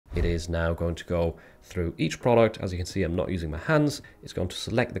it is now going to go through each product. As you can see, I'm not using my hands. It's going to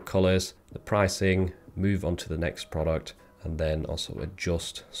select the colors, the pricing, move on to the next product, and then also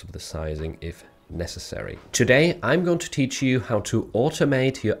adjust some of the sizing if necessary. Today, I'm going to teach you how to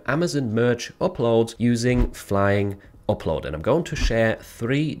automate your Amazon merch uploads using Flying Upload, and I'm going to share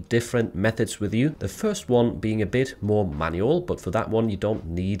 3 different methods with you. The first one being a bit more manual, but for that one you don't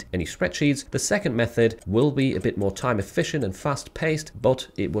need any spreadsheets. The second method will be a bit more time efficient and fast paced, but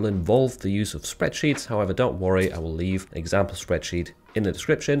it will involve the use of spreadsheets. However, don't worry, I will leave an example spreadsheet in the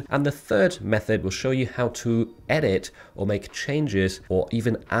description. And the third method will show you how to edit or make changes or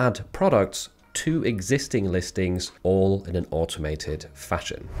even add products to existing listings, all in an automated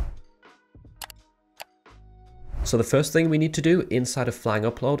fashion. So the first thing we need to do inside of Flying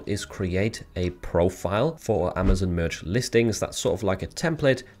Upload is create a profile for our Amazon merch listings. That's sort of like a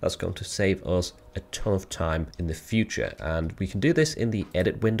template that's going to save us a ton of time in the future. And we can do this in the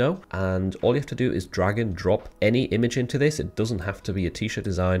edit window. And all you have to do is drag and drop any image into this. It doesn't have to be a t-shirt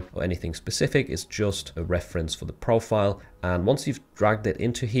design or anything specific. It's just a reference for the profile. And once you've dragged it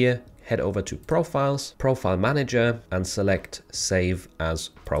into here, head over to Profiles, Profile Manager, and select Save as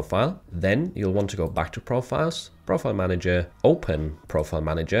Profile. Then you'll want to go back to Profiles, Profile Manager, open Profile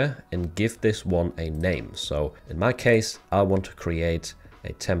Manager, and give this one a name. So in my case, I want to create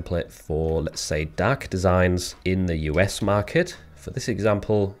a template for, let's say, dark designs in the US market. For this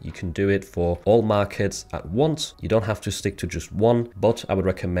example, you can do it for all markets at once. You don't have to stick to just one, but I would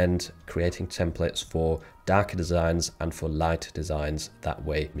recommend creating templates for darker designs and for light designs. That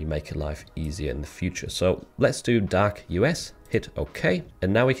way we make your life easier in the future. So let's do dark US, hit OK.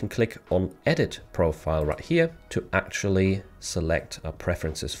 And now we can click on Edit Profile right here to actually select our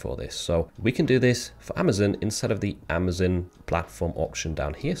preferences for this. So we can do this for Amazon instead of the Amazon platform option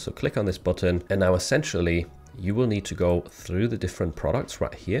down here. So click on this button, and now essentially you will need to go through the different products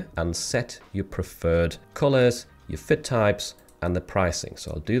right here and set your preferred colors, your fit types, and the pricing. So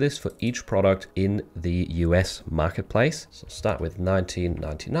I'll do this for each product in the US marketplace. So start with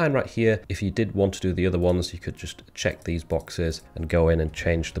 $19.99 right here. If you did want to do the other ones, you could just check these boxes and go in and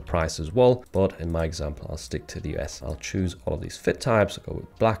change the price as well. But in my example, I'll stick to the US. I'll choose all of these fit types. I'll go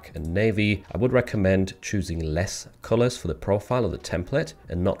with black and navy. I would recommend choosing less colors for the profile or the template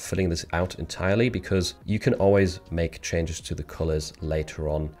and not filling this out entirely, because you can always make changes to the colors later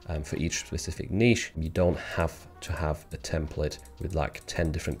on for each specific niche. You don't have to have a template with like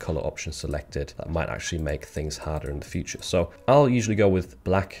 10 different color options selected. That might actually make things harder in the future. So I'll usually go with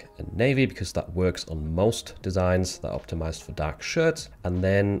black and navy because that works on most designs that are optimized for dark shirts. And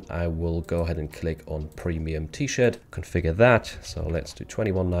then I will go ahead and click on premium t-shirt, configure that. So let's do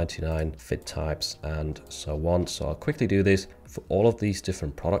 $21.99, fit types, and so on. So I'll quickly do this for all of these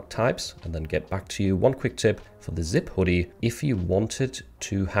different product types and then get back to you. One quick tip for the zip hoodie: if you wanted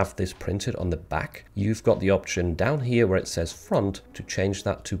to have this printed on the back, you've got the option down here where it says front to change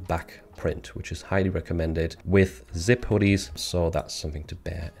that to back print, which is highly recommended with zip hoodies. So that's something to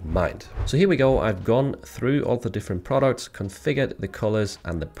bear in mind. So here we go. I've gone through all the different products, configured the colors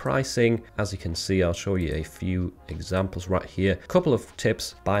and the pricing. As you can see, I'll show you a few examples right here. A couple of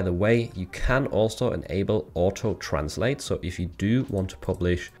tips, by the way, you can also enable auto translate. So if you do want to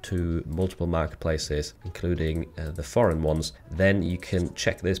publish to multiple marketplaces, including the foreign ones, then you can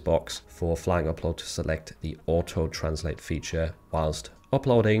check this box for Flying Upload to select the auto translate feature whilst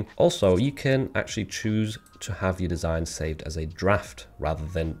uploading. Also, you can actually choose to have your design saved as a draft rather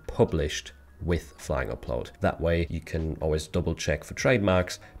than published with Flying Upload. That way you can always double check for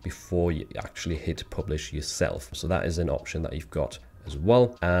trademarks before you actually hit publish yourself. So that is an option that you've got as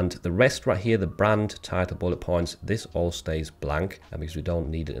well. And the rest right here, the brand, title, bullet points, this all stays blank because we don't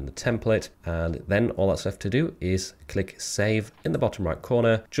need it in the template. And then all that's left to do is click save in the bottom right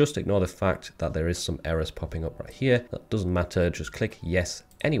corner. Just ignore the fact that there is some errors popping up right here. That doesn't matter, just click yes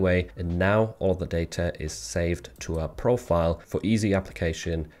anyway. And now all the data is saved to our profile for easy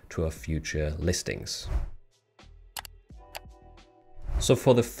application to our future listings. So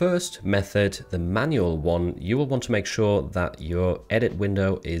for the first method, the manual one, you will want to make sure that your edit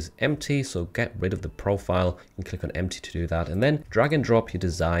window is empty. So get rid of the profile and click on empty to do that. And then drag and drop your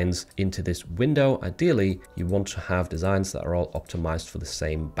designs into this window. Ideally, you want to have designs that are all optimized for the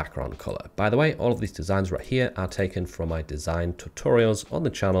same background color. By the way, all of these designs right here are taken from my design tutorials on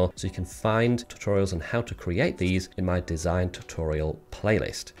the channel. So you can find tutorials on how to create these in my design tutorial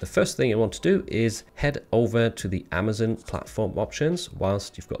playlist. The first thing you want to do is head over to the Amazon platform options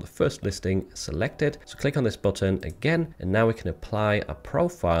whilst you've got the first listing selected. So click on this button again, and now we can apply a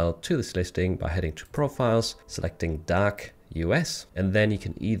profile to this listing by heading to profiles, selecting dark US. And then you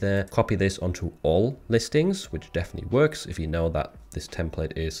can either copy this onto all listings, which definitely works if you know that this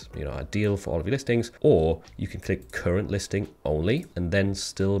template is, ideal for all of your listings, or you can click current listing only and then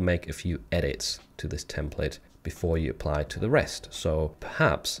still make a few edits to this template before you apply to the rest. So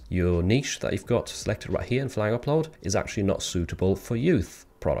perhaps your niche that you've got selected right here in Flying Upload is actually not suitable for youth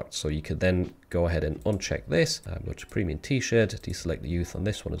products. So you could then go ahead and uncheck this, go to premium t-shirt, deselect the youth on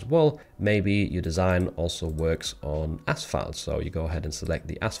this one as well. Maybe your design also works on asphalt, so you go ahead and select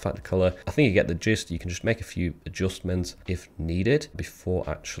the asphalt color. I think you get the gist. You can just make a few adjustments if needed before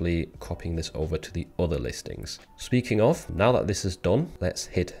actually copying this over to the other listings. Speaking of, now that this is done, let's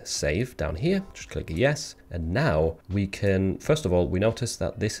hit save down here, just click yes. And now we can, first of all, we notice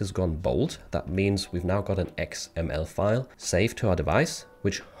that this has gone bold. That means we've now got an XML file saved to our device,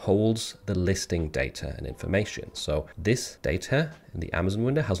 which holds the listing data and information. So this data in the Amazon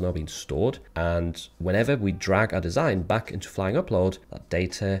window has now been stored, and whenever we drag our design back into Flying Upload, that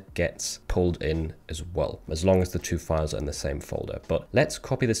data gets pulled in as well, as long as the two files are in the same folder. But let's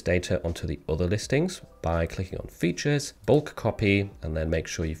copy this data onto the other listings by clicking on Features, Bulk Copy, and then make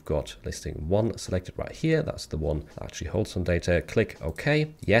sure you've got listing 1 selected right here. That's the one that actually holds some data. Click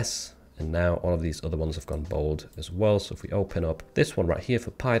OK, yes. And now all of these other ones have gone bold as well. So if we open up this one right here for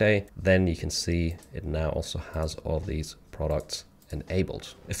Pi Day, then you can see it now also has all these products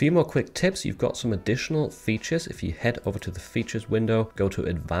enabled. A few more quick tips. You've got some additional features. If you head over to the features window, go to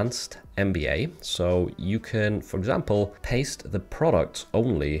advanced MBA. So you can, for example, paste the products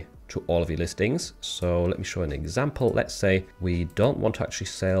only to all of your listings. So let me show an example. Let's say we don't want to actually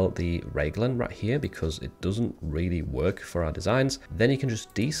sell the raglan right here because it doesn't really work for our designs. Then you can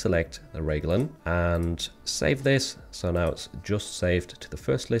just deselect the raglan and save this. So now it's just saved to the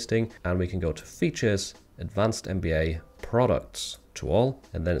first listing, and we can go to Features, Advanced MBA, Products to all,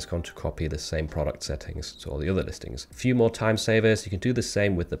 and then it's going to copy the same product settings to all the other listings. A few more time savers. You can do the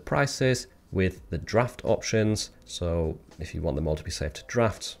same with the prices, with the draft options. So if you want them all to be saved to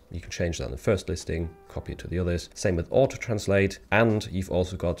drafts, you can change that in the first listing, copy it to the others. Same with auto translate, and you've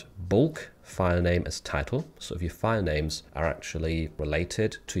also got bulk file name as title. So if your file names are actually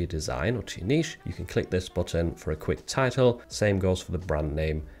related to your design or to your niche, you can click this button for a quick title. Same goes for the brand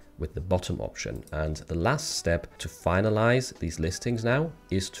name with the bottom option. And the last step to finalize these listings now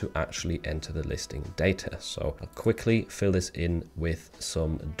is to actually enter the listing data. So I'll quickly fill this in with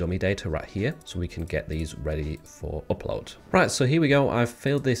some dummy data right here so we can get these ready for upload. Right, so here we go. I've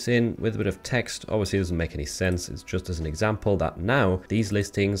filled this in with a bit of text. Obviously it doesn't make any sense. It's just as an example that now these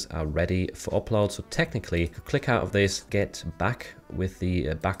listings are ready for upload. So technically, you could click out of this, get back with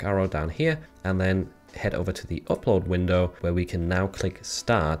the back arrow down here, and then head over to the upload window where we can now click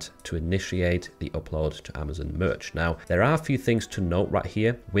start to initiate the upload to Amazon merch. Now, there are a few things to note right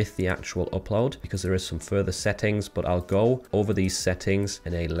here with the actual upload because there is some further settings, but I'll go over these settings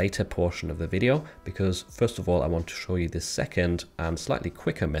in a later portion of the video because first of all, I want to show you the second and slightly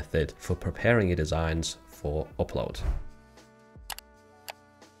quicker method for preparing your designs for upload.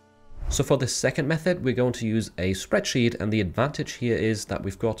 So for this second method, we're going to use a spreadsheet, and the advantage here is that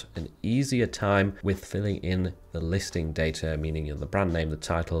we've got an easier time with filling in the listing data, meaning the brand name, the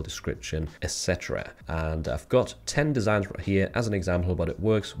title, description, etc. And I've got 10 designs right here as an example, but it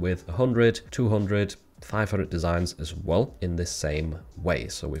works with 100, 200, 500 designs as well in the same way.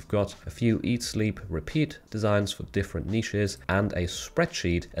 So we've got a few eat, sleep, repeat designs for different niches and a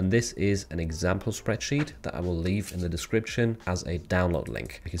spreadsheet. And this is an example spreadsheet that I will leave in the description as a download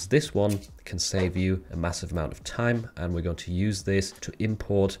link because this one can save you a massive amount of time. And we're going to use this to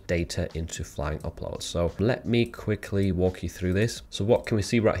import data into Flying Upload. So let me quickly walk you through this. So what can we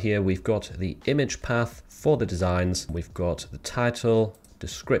see right here? We've got the image path for the designs. We've got the title,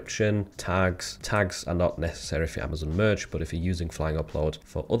 description, tags. Tags are not necessary for Amazon merch, but if you're using Flying Upload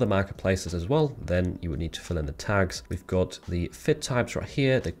for other marketplaces as well, then you would need to fill in the tags. We've got the fit types right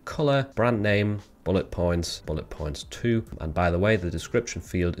here, the color, brand name, bullet points 2. And by the way, the description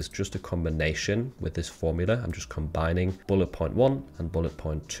field is just a combination with this formula. I'm just combining bullet point 1 and bullet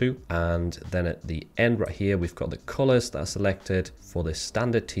point 2. And then at the end right here, we've got the colors that are selected for the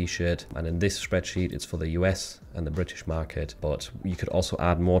standard t-shirt. And in this spreadsheet, it's for the US and the British market, but you could also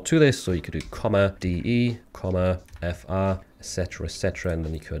add more to this. So you could do comma, DE, comma, FR, etc, and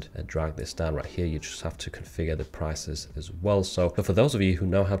then you could drag this down right here. You just have to configure the prices as well. So for those of you who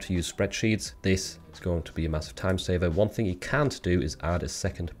know how to use spreadsheets, this It's going to be a massive time saver. One thing you can't do is add a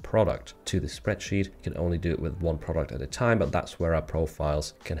second product to the spreadsheet. You can only do it with one product at a time, but that's where our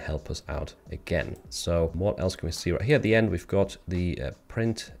profiles can help us out again. So what else can we see right here? At the end, we've got the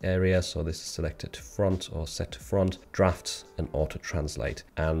print area. So this is selected to front or set to front, drafts and auto translate,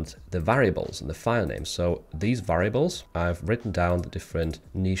 and the variables and the file names. So these variables, I've written down the different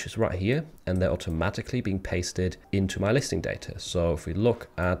niches right here, and they're automatically being pasted into my listing data. So if we look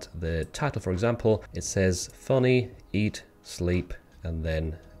at the title, for example, it says funny, eat, sleep, and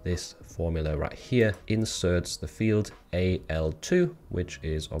then this formula right here inserts the field AL2, which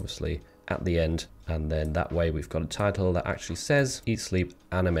is obviously at the end, and then that way we've got a title that actually says eat, sleep,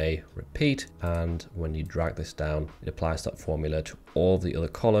 anime, repeat, and when you drag this down, it applies that formula to all the other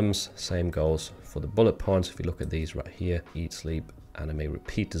columns. Same goes for the bullet points. If you look at these right here, eat, sleep, anime,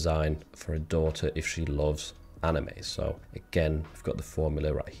 repeat design for a daughter if she loves anime. So again, we've got the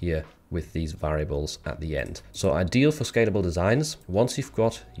formula right here with these variables at the end. So ideal for scalable designs. Once you've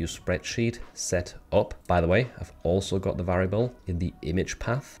got your spreadsheet set up, by the way, I've also got the variable in the image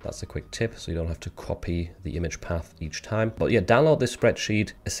path. That's a quick tip, so you don't have to copy the image path each time. But yeah, download this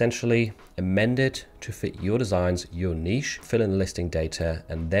spreadsheet, essentially amend it to fit your designs, your niche, fill in the listing data,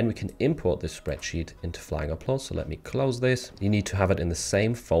 and then we can import this spreadsheet into Flying Upload. So let me close this. You need to have it in the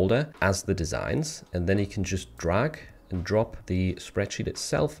same folder as the designs, and then you can just drag and drop the spreadsheet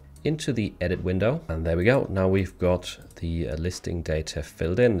itself into the edit window, and there we go. Now we've got the listing data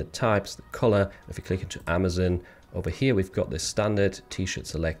filled in, the types, the color. If you click into Amazon, over here we've got the standard t-shirt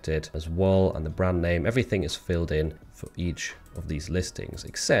selected as well, and the brand name. Everything is filled in for each of these listings,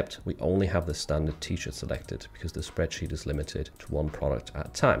 except we only have the standard t-shirt selected because the spreadsheet is limited to one product at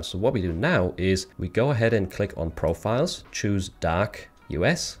a time. So what we do now is we go ahead and click on profiles, choose dark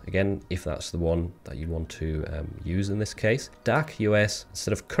US, again, if that's the one that you want to use in this case. Dark US,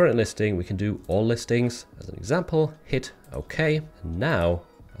 instead of current listing, we can do all listings as an example, hit OK. And now,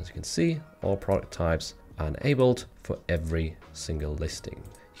 as you can see, all product types are enabled for every single listing.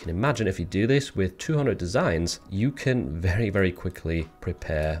 You can imagine if you do this with 200 designs, you can very, very quickly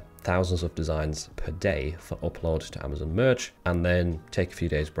prepare thousands of designs per day for upload to Amazon Merch, and then take a few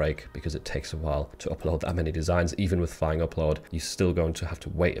days break because it takes a while to upload that many designs. Even with Flying Upload, you're still going to have to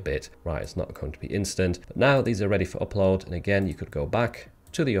wait a bit, right? It's not going to be instant, but now these are ready for upload. And again, you could go back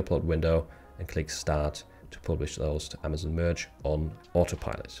to the upload window and click start to publish those to Amazon Merch on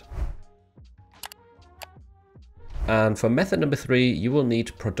autopilot. And for method number 3, you will need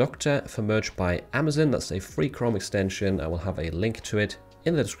Productor for Merch by Amazon. That's a free Chrome extension. I will have a link to it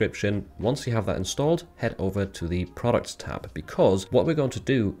in the description. Once you have that installed, head over to the Products tab, because what we're going to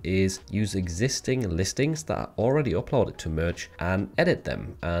do is use existing listings that are already uploaded to Merch and edit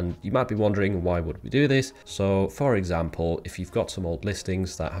them. And you might be wondering, why would we do this? So for example, if you've got some old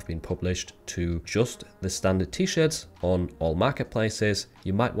listings that have been published to just the standard t-shirts on all marketplaces,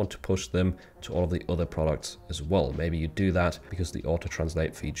 you might want to push them to all of the other products as well. Maybe you do that because the auto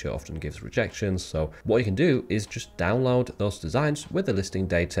translate feature often gives rejections. So what you can do is just download those designs with the listing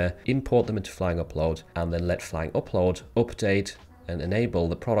data, import them into Flying Upload, and then let Flying Upload update and enable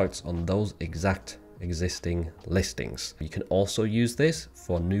the products on those exact existing listings. You can also use this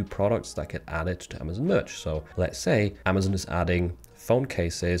for new products that get added to Amazon Merch. So let's say Amazon is adding phone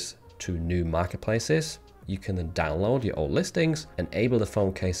cases to new marketplaces. You can then download your old listings, enable the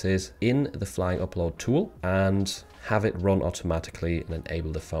phone cases in the Flying Upload tool, and have it run automatically and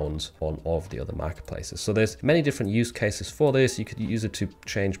enable the phones on all of the other marketplaces. So there's many different use cases for this. You could use it to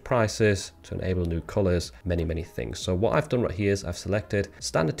change prices, to enable new colors, many things. So what I've done right here is I've selected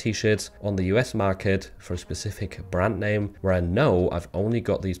standard t-shirts on the US market for a specific brand name where I know I've only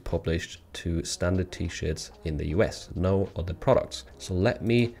got these published to standard t-shirts in the US, no other products. So let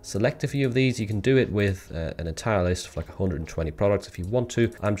me select a few of these. You can do it with an entire list of like 120 products if you want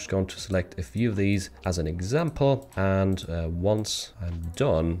to. I'm just going to select a few of these as an example. And once I'm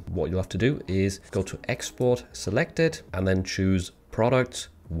done, what you'll have to do is go to export, select it, and then choose product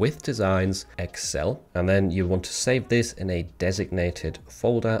with designs, Excel. And then you want to save this in a designated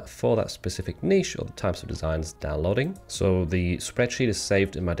folder for that specific niche or the types of designs downloading. So the spreadsheet is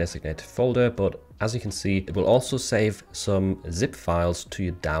saved in my designated folder, but as you can see, it will also save some zip files to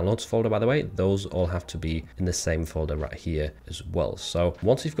your downloads folder, by the way. Those all have to be in the same folder right here as well. So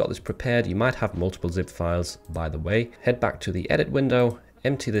once you've got this prepared, you might have multiple zip files, by the way. Head back to the edit window,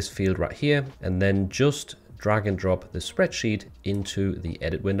 empty this field right here, and then just drag and drop the spreadsheet into the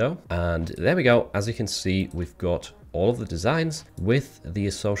edit window. And there we go. As you can see, we've got all of the designs with the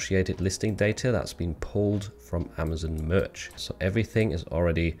associated listing data that's been pulled from Amazon Merch. So everything is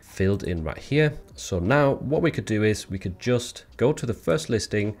already filled in right here. So now what we could do is we could just go to the first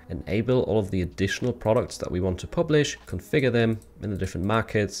listing, enable all of the additional products that we want to publish, configure them in the different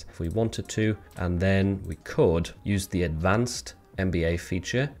markets if we wanted to, and then we could use the advanced MBA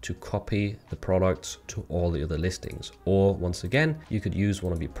feature to copy the products to all the other listings. Or once again, you could use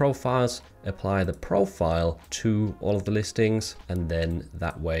one of your profiles, apply the profile to all of the listings, and then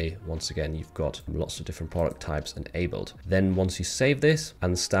that way, once again, you've got lots of different product types enabled. Then once you save this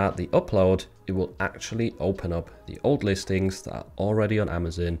and start the upload, it will actually open up the old listings that are already on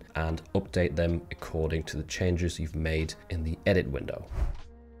Amazon and update them according to the changes you've made in the edit window.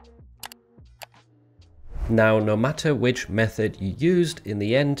 Now, no matter which method you used, in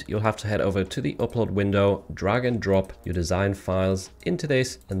the end, you'll have to head over to the upload window, drag and drop your design files into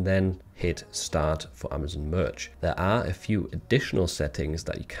this, and then hit start for Amazon Merch. There are a few additional settings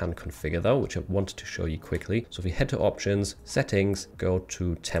that you can configure though, which I wanted to show you quickly. So if you head to options, settings, go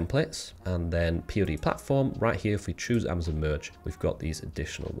to templates, and then POD platform, right here, if we choose Amazon Merch, we've got these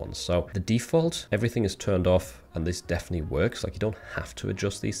additional ones. So the default, everything is turned off, and this definitely works. Like, you don't have to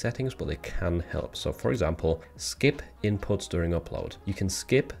adjust these settings, but they can help. So for example, skip inputs during upload. You can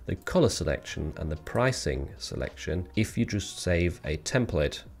skip the color selection and the pricing selection if you just save a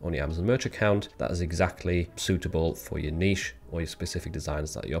template on your Amazon Merch account that is exactly suitable for your niche or your specific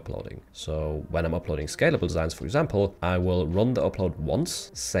designs that you're uploading. So when I'm uploading scalable designs, for example, I will run the upload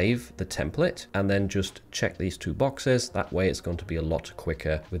once, save the template, and then just check these two boxes. That way it's going to be a lot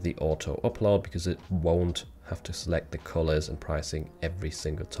quicker with the auto upload because it won't have to select the colors and pricing every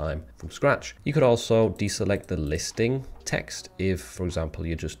single time from scratch. You could also deselect the listing text if, for example,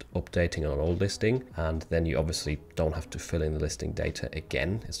 you're just updating on an old listing, and then you obviously don't have to fill in the listing data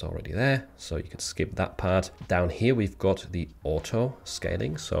again. It's already there, so you could skip that part. Down here we've got the auto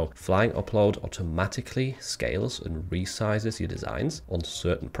scaling. So Flying Upload automatically scales and resizes your designs on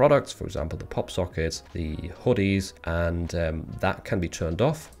certain products, for example the pop sockets, the hoodies, and that can be turned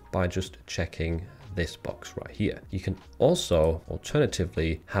off by just checking this box right here. You can also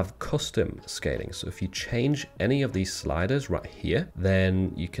alternatively have custom scaling. So if you change any of these sliders right here,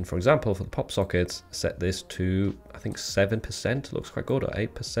 then you can, for example, for the pop sockets, set this to, I think 7%, looks quite good, or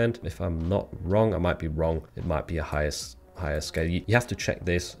 8%. If I'm not wrong, I might be wrong. It might be a higher scale. You have to check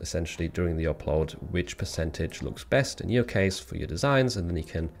this essentially during the upload, which percentage looks best in your case for your designs, and then you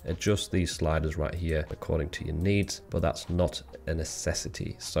can adjust these sliders right here according to your needs, but that's not a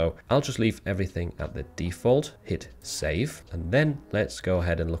necessity. So I'll just leave everything at the default, hit save, and then let's go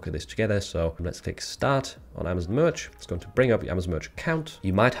ahead and look at this together. So let's click start on Amazon Merch. It's going to bring up your Amazon Merch account.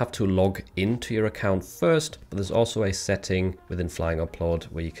 You might have to log into your account first, but there's also a setting within Flying Upload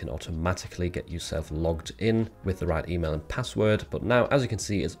where you can automatically get yourself logged in with the right email and password. But now, as you can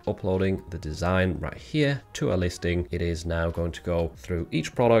see, it's uploading the design right here to our listing. It is now going to go through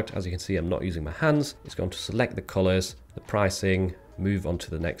each product. As you can see, I'm not using my hands. It's going to select the colors, the pricing, move on to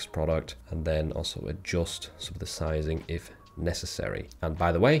the next product, and then also adjust some of the sizing if necessary. And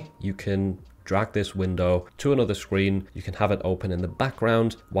by the way, you can drag this window to another screen. You can have it open in the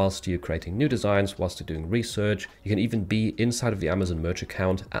background whilst you're creating new designs, whilst you're doing research. You can even be inside of the Amazon Merch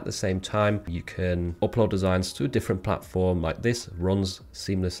account at the same time. You can upload designs to a different platform. Like this runs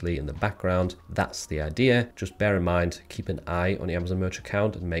seamlessly in the background. That's the idea. Just bear in mind, keep an eye on the Amazon Merch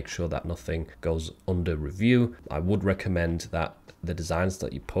account and make sure that nothing goes under review. I would recommend that the designs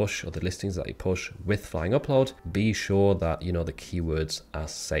that you push or the listings that you push with Flying Upload, be sure that you know the keywords are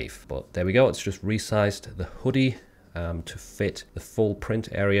safe. But there we go, it's just resized the hoodie to fit the full print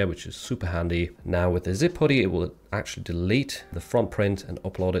area, which is super handy. Now with the zip hoodie, it will actually delete the front print and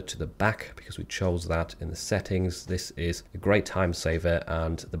upload it to the back because we chose that in the settings. This is a great time saver,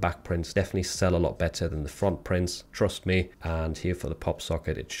 and the back prints definitely sell a lot better than the front prints, trust me. And here for the pop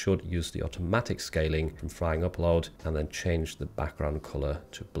socket, it should use the automatic scaling from Flying Upload and then change the background color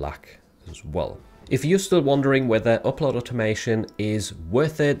to black as well. If you're still wondering whether upload automation is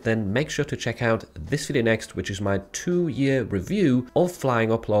worth it, then make sure to check out this video next, which is my 2-year review of Flying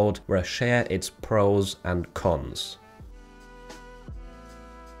Upload, where I share its pros and cons.